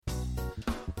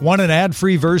Want an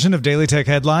ad-free version of Daily Tech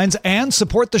Headlines and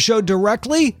support the show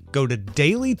directly? Go to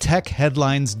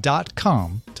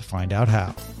dailytechheadlines.com to find out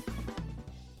how.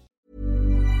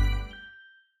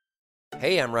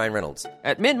 Hey, I'm Ryan Reynolds.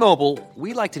 At Mint Mobile,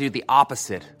 we like to do the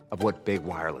opposite of what Big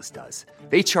Wireless does.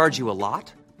 They charge you a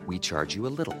lot, we charge you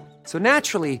a little. So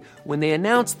naturally, when they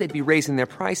announced they'd be raising their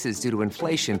prices due to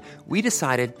inflation, we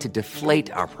decided to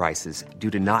deflate our prices due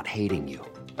to not hating you.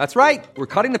 That's right. We're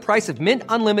cutting the price of Mint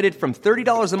Unlimited from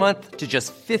 $30 a month to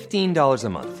just $15 a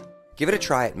month. Give it a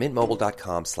try at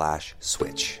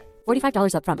mintmobile.com/switch.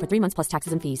 $45 up front for 3 months plus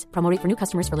taxes and fees. Promo rate for new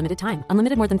customers for limited time.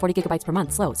 Unlimited more than 40 gigabytes per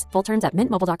month. Slows full terms at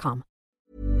mintmobile.com.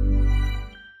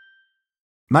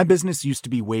 My business used to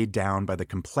be weighed down by the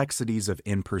complexities of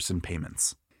in-person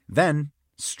payments. Then,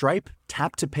 Stripe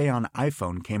Tap to Pay on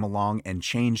iPhone came along and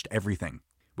changed everything.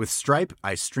 With Stripe,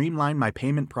 I streamlined my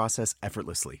payment process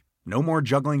effortlessly. No more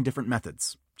juggling different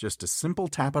methods. Just a simple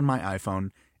tap on my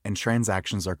iPhone and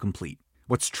transactions are complete.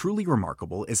 What's truly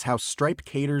remarkable is how Stripe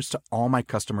caters to all my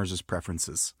customers'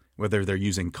 preferences. Whether they're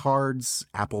using cards,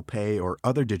 Apple Pay, or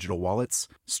other digital wallets,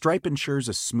 Stripe ensures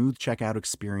a smooth checkout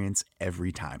experience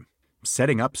every time.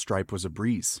 Setting up Stripe was a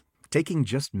breeze, taking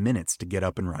just minutes to get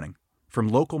up and running. From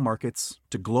local markets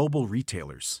to global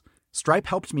retailers, Stripe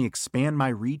helped me expand my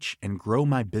reach and grow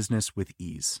my business with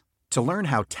ease. To learn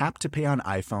how Tap to Pay on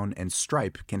iPhone and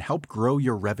Stripe can help grow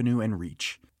your revenue and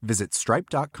reach, visit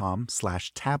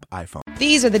stripe.com/tapiphone.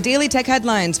 These are the Daily Tech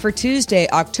Headlines for Tuesday,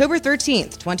 October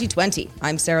 13th, 2020.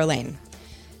 I'm Sarah Lane.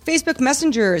 Facebook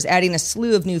Messenger is adding a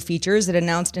slew of new features it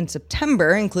announced in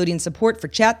September, including support for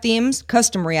chat themes,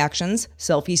 custom reactions,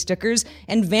 selfie stickers,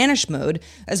 and vanish mode,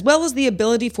 as well as the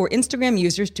ability for Instagram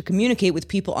users to communicate with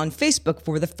people on Facebook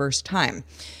for the first time.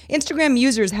 Instagram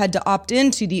users had to opt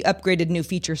into the upgraded new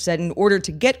feature set in order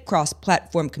to get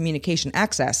cross-platform communication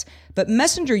access, but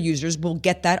Messenger users will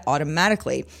get that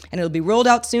automatically, and it'll be rolled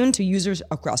out soon to users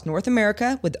across North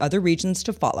America, with other regions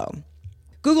to follow.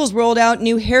 Google's rolled out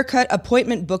new haircut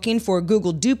appointment booking for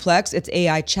Google Duplex, its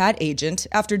AI chat agent,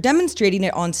 after demonstrating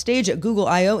it on stage at Google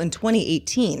I/O in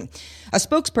 2018. A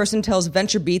spokesperson tells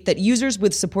VentureBeat that users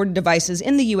with supported devices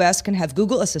in the U.S. can have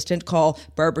Google Assistant call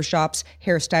barbershops,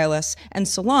 hairstylists, and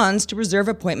salons to reserve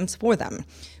appointments for them.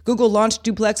 Google launched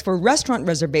Duplex for restaurant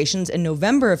reservations in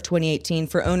November of 2018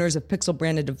 for owners of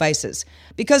Pixel-branded devices.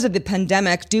 Because of the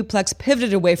pandemic, Duplex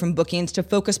pivoted away from bookings to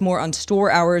focus more on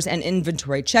store hours and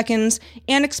inventory check-ins,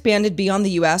 and expanded beyond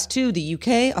the U.S. to the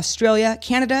UK, Australia,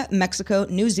 Canada, Mexico,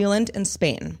 New Zealand, and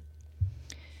Spain.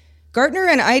 Gartner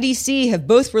and IDC have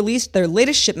both released their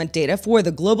latest shipment data for the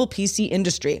global PC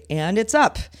industry, and it's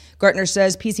up. Gartner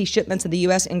says PC shipments in the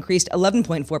U.S. increased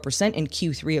 11.4% in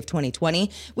Q3 of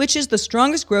 2020, which is the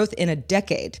strongest growth in a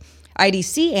decade.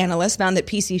 IDC analysts found that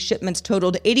PC shipments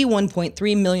totaled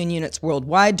 81.3 million units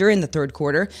worldwide during the third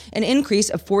quarter, an increase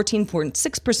of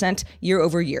 14.6% year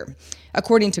over year.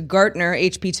 According to Gartner,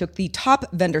 HP took the top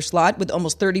vendor slot with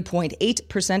almost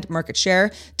 30.8% market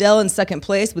share, Dell in second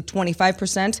place with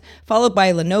 25%, followed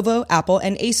by Lenovo, Apple,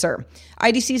 and Acer.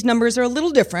 IDC's numbers are a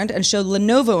little different and show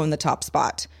Lenovo in the top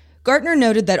spot. Gartner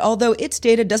noted that although its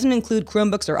data doesn't include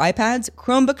Chromebooks or iPads,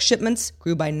 Chromebook shipments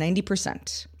grew by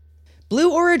 90%.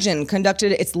 Blue Origin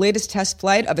conducted its latest test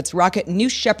flight of its rocket New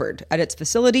Shepard at its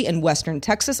facility in western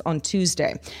Texas on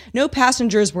Tuesday. No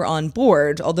passengers were on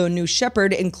board, although New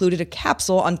Shepard included a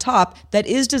capsule on top that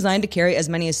is designed to carry as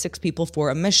many as 6 people for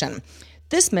a mission.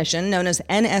 This mission, known as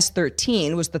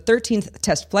NS-13, was the 13th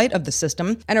test flight of the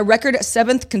system and a record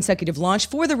 7th consecutive launch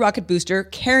for the rocket booster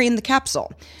carrying the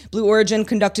capsule. Blue Origin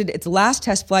conducted its last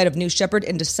test flight of New Shepard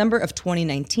in December of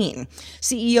 2019.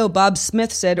 CEO Bob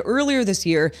Smith said earlier this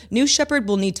year, New Shepard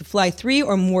will need to fly 3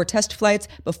 or more test flights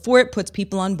before it puts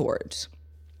people on board.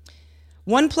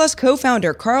 OnePlus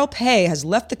co-founder Carl Pei has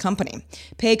left the company.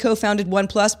 Pei co-founded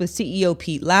OnePlus with CEO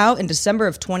Pete Lau in December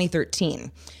of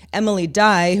 2013. Emily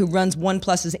Dai, who runs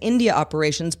OnePlus's India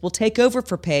operations, will take over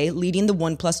for Pei, leading the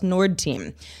OnePlus Nord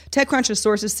team. TechCrunch's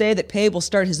sources say that Pei will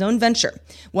start his own venture.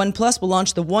 OnePlus will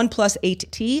launch the OnePlus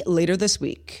 8T later this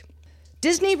week.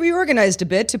 Disney reorganized a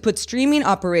bit to put streaming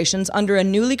operations under a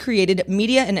newly created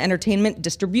Media and Entertainment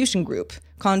Distribution Group.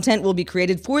 Content will be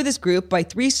created for this group by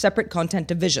 3 separate content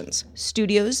divisions: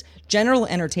 studios, general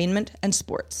entertainment, and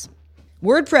sports.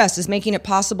 WordPress is making it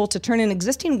possible to turn an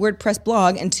existing WordPress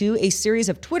blog into a series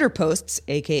of Twitter posts,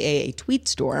 aka a tweet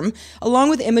storm,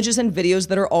 along with images and videos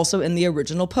that are also in the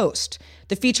original post.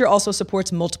 The feature also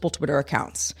supports multiple Twitter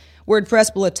accounts.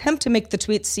 WordPress will attempt to make the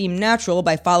tweets seem natural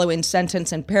by following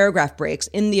sentence and paragraph breaks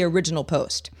in the original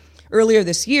post. Earlier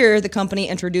this year, the company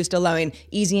introduced allowing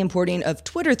easy importing of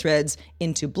Twitter threads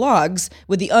into blogs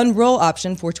with the unroll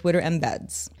option for Twitter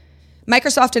embeds.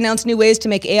 Microsoft announced new ways to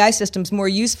make AI systems more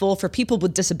useful for people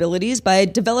with disabilities by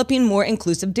developing more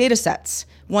inclusive data sets.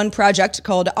 One project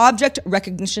called Object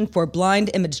Recognition for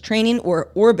Blind Image Training, or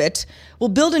ORBIT, will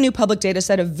build a new public data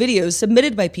set of videos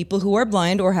submitted by people who are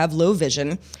blind or have low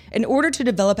vision in order to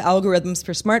develop algorithms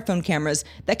for smartphone cameras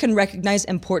that can recognize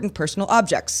important personal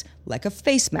objects, like a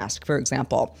face mask, for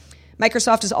example.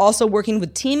 Microsoft is also working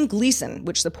with Team Gleason,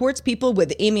 which supports people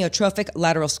with amyotrophic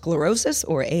lateral sclerosis,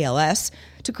 or ALS,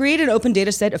 to create an open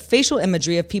data set of facial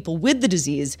imagery of people with the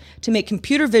disease to make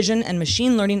computer vision and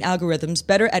machine learning algorithms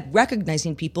better at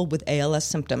recognizing people with ALS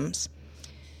symptoms.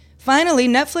 Finally,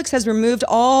 Netflix has removed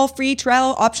all free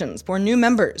trial options for new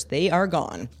members. They are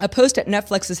gone. A post at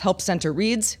Netflix's Help Center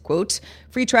reads, quote,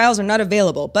 "Free trials are not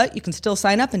available, but you can still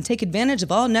sign up and take advantage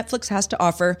of all Netflix has to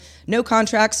offer. No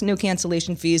contracts, no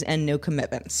cancellation fees, and no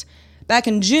commitments." Back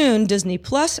in June, Disney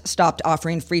Plus stopped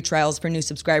offering free trials for new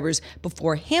subscribers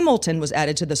before Hamilton was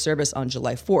added to the service on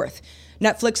July 4th.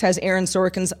 Netflix has Aaron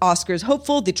Sorkin's Oscars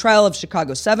hopeful The Trial of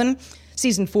Chicago 7,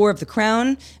 Season 4 of The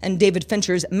Crown, and David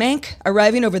Fincher's Mank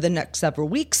arriving over the next several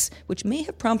weeks, which may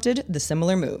have prompted the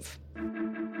similar move.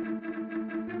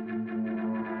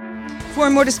 For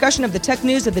more discussion of the tech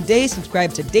news of the day,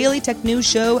 subscribe to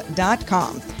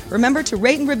dailytechnewsshow.com. Remember to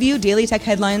rate and review Daily Tech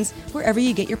Headlines wherever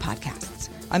you get your podcasts.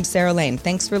 I'm Sarah Lane.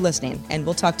 Thanks for listening, and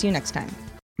we'll talk to you next time.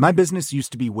 My business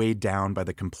used to be weighed down by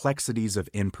the complexities of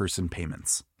in-person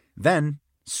payments. Then,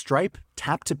 Stripe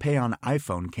Tap to Pay on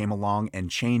iPhone came along and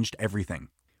changed everything.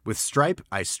 With Stripe,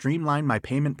 I streamlined my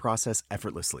payment process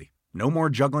effortlessly. No more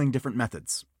juggling different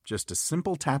methods. Just a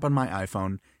simple tap on my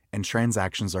iPhone and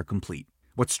transactions are complete.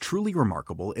 What's truly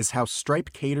remarkable is how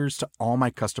Stripe caters to all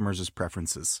my customers'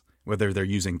 preferences. Whether they're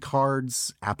using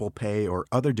cards, Apple Pay, or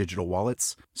other digital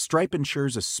wallets, Stripe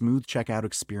ensures a smooth checkout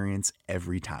experience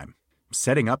every time.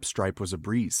 Setting up Stripe was a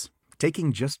breeze,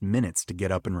 taking just minutes to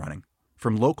get up and running.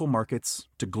 From local markets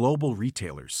to global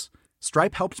retailers,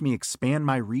 Stripe helped me expand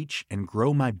my reach and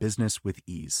grow my business with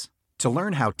ease. To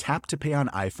learn how Tap to Pay on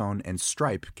iPhone and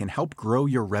Stripe can help grow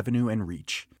your revenue and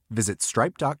reach, visit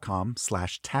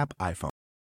stripe.com/tapiphone.